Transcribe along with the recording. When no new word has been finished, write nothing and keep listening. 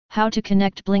How to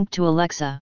connect Blink to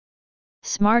Alexa.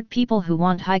 Smart people who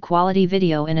want high-quality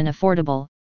video in an affordable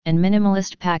and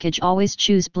minimalist package always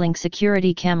choose Blink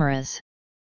security cameras.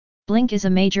 Blink is a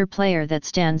major player that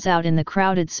stands out in the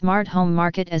crowded smart home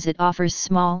market as it offers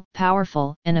small,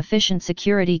 powerful, and efficient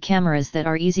security cameras that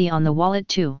are easy on the wallet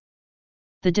too.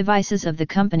 The devices of the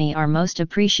company are most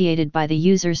appreciated by the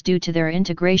users due to their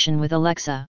integration with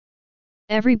Alexa.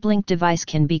 Every Blink device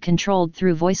can be controlled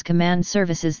through voice command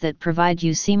services that provide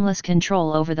you seamless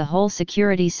control over the whole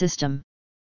security system.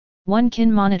 One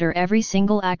can monitor every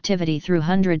single activity through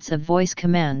hundreds of voice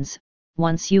commands,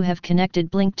 once you have connected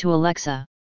Blink to Alexa.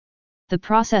 The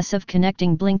process of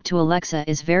connecting Blink to Alexa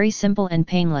is very simple and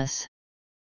painless.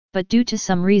 But due to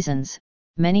some reasons,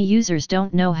 many users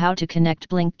don't know how to connect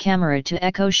Blink camera to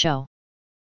Echo Show.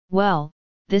 Well,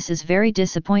 this is very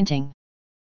disappointing.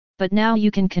 But now you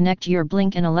can connect your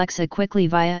Blink and Alexa quickly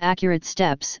via accurate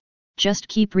steps, just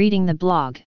keep reading the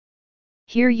blog.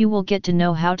 Here you will get to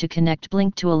know how to connect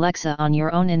Blink to Alexa on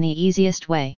your own in the easiest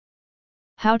way.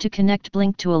 How to connect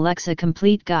Blink to Alexa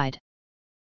complete guide.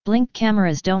 Blink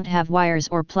cameras don't have wires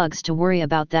or plugs to worry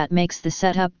about, that makes the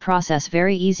setup process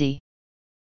very easy.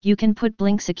 You can put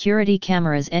Blink security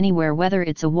cameras anywhere, whether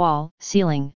it's a wall,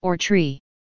 ceiling, or tree.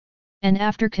 And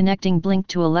after connecting Blink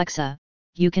to Alexa,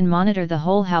 you can monitor the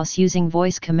whole house using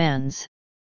voice commands.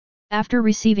 After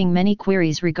receiving many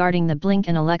queries regarding the Blink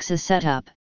and Alexa setup,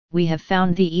 we have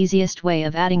found the easiest way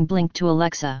of adding Blink to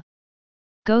Alexa.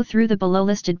 Go through the below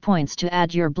listed points to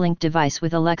add your Blink device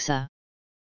with Alexa.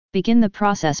 Begin the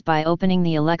process by opening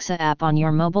the Alexa app on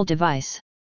your mobile device.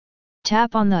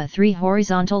 Tap on the 3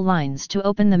 horizontal lines to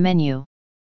open the menu.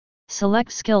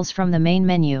 Select Skills from the main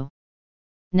menu.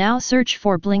 Now search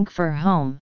for Blink for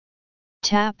Home.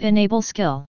 Tap Enable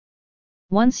Skill.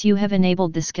 Once you have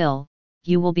enabled the skill,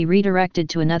 you will be redirected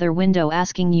to another window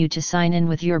asking you to sign in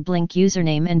with your Blink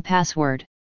username and password.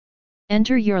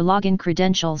 Enter your login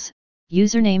credentials,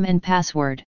 username and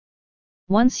password.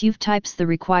 Once you've typed the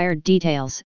required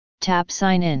details, tap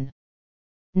Sign In.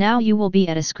 Now you will be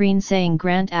at a screen saying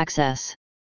Grant Access.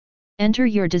 Enter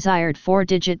your desired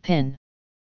 4-digit PIN.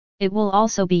 It will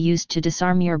also be used to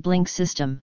disarm your Blink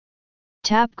system.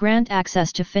 Tap Grant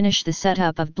Access to finish the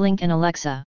setup of Blink and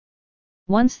Alexa.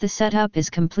 Once the setup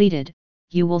is completed,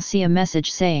 you will see a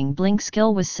message saying Blink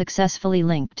skill was successfully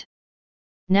linked.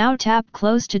 Now tap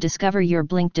Close to discover your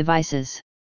Blink devices.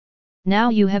 Now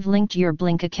you have linked your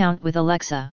Blink account with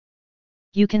Alexa.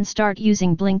 You can start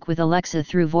using Blink with Alexa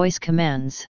through voice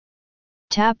commands.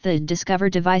 Tap the Discover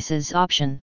Devices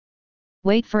option.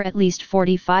 Wait for at least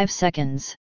 45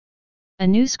 seconds. A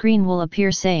new screen will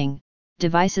appear saying,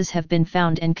 Devices have been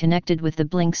found and connected with the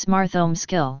Blink Smart Home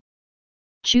skill.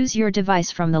 Choose your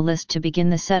device from the list to begin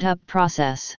the setup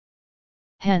process.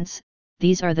 Hence,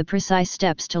 these are the precise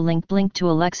steps to link Blink to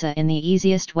Alexa in the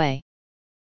easiest way.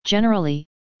 Generally,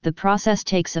 the process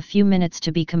takes a few minutes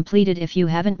to be completed if you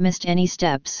haven't missed any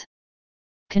steps.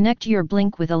 Connect your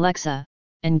Blink with Alexa,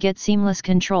 and get seamless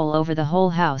control over the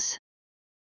whole house.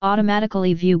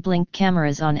 Automatically view Blink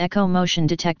cameras on Echo Motion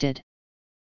detected.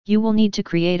 You will need to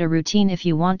create a routine if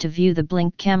you want to view the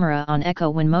Blink camera on Echo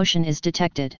when motion is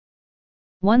detected.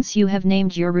 Once you have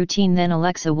named your routine, then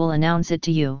Alexa will announce it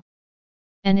to you.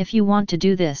 And if you want to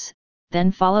do this,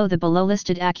 then follow the below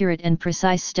listed accurate and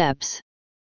precise steps.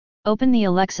 Open the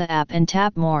Alexa app and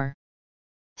tap More.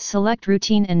 Select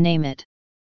Routine and name it.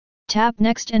 Tap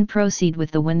Next and proceed with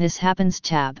the When This Happens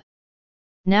tab.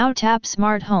 Now tap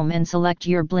Smart Home and select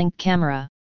your Blink camera.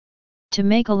 To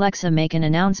make Alexa make an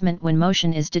announcement when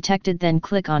motion is detected, then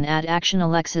click on Add Action.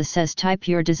 Alexa says type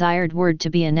your desired word to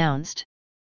be announced.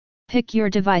 Pick your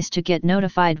device to get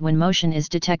notified when motion is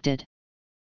detected.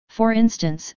 For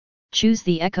instance, choose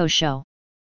the Echo Show.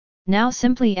 Now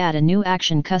simply add a new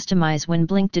action. Customize when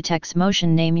Blink detects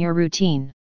motion. Name your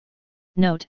routine.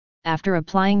 Note, after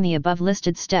applying the above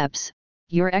listed steps,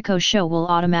 your Echo Show will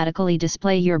automatically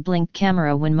display your Blink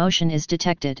camera when motion is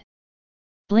detected.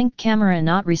 Blink camera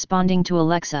not responding to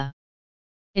Alexa.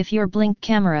 If your Blink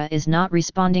camera is not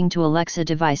responding to Alexa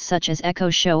device such as Echo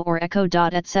Show or Echo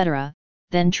Dot etc.,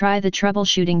 then try the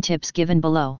troubleshooting tips given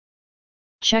below.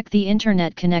 Check the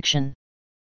internet connection.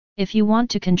 If you want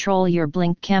to control your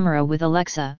Blink camera with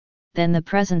Alexa, then the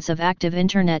presence of active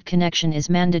internet connection is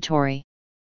mandatory.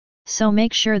 So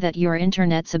make sure that your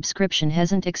internet subscription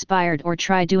hasn't expired, or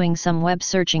try doing some web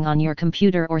searching on your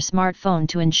computer or smartphone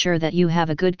to ensure that you have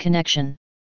a good connection.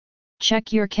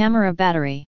 Check your camera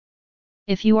battery.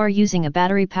 If you are using a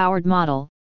battery-powered model,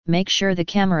 make sure the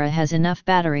camera has enough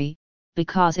battery,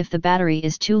 because if the battery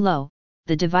is too low,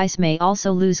 the device may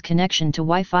also lose connection to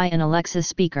Wi-Fi and Alexa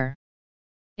speaker.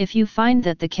 If you find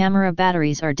that the camera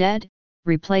batteries are dead,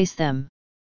 replace them.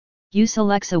 Use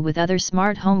Alexa with other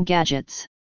smart home gadgets.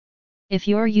 If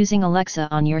you're using Alexa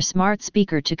on your smart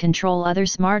speaker to control other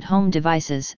smart home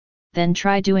devices, then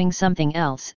try doing something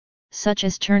else, such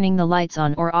as turning the lights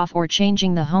on or off or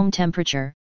changing the home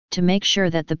temperature, to make sure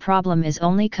that the problem is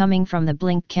only coming from the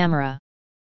Blink camera.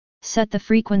 Set the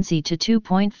frequency to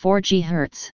 2.4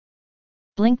 GHz.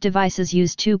 Blink devices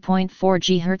use 2.4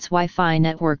 GHz Wi-Fi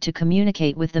network to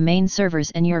communicate with the main servers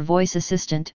and your voice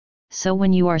assistant, so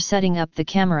when you are setting up the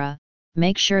camera,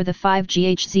 make sure the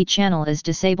 5GHz channel is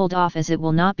disabled off as it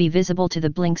will not be visible to the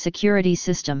Blink security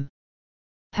system.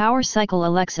 Power cycle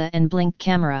Alexa and Blink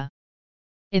camera.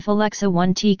 If Alexa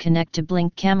 1T connect to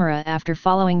Blink camera after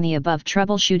following the above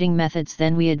troubleshooting methods,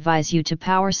 then we advise you to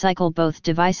power cycle both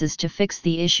devices to fix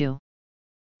the issue.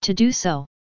 To do so,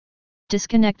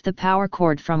 disconnect the power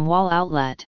cord from wall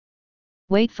outlet.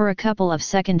 Wait for a couple of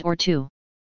seconds or two.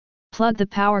 Plug the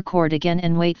power cord again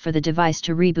and wait for the device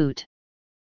to reboot.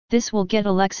 This will get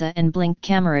Alexa and Blink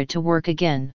camera to work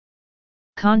again.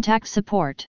 Contact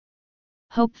support.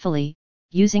 Hopefully,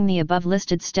 using the above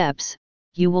listed steps,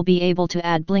 you will be able to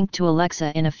add Blink to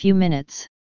Alexa in a few minutes.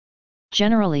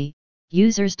 Generally,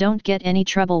 users don't get any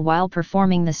trouble while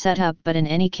performing the setup, but in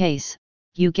any case,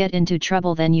 you get into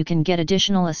trouble, then you can get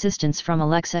additional assistance from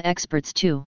Alexa experts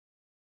too.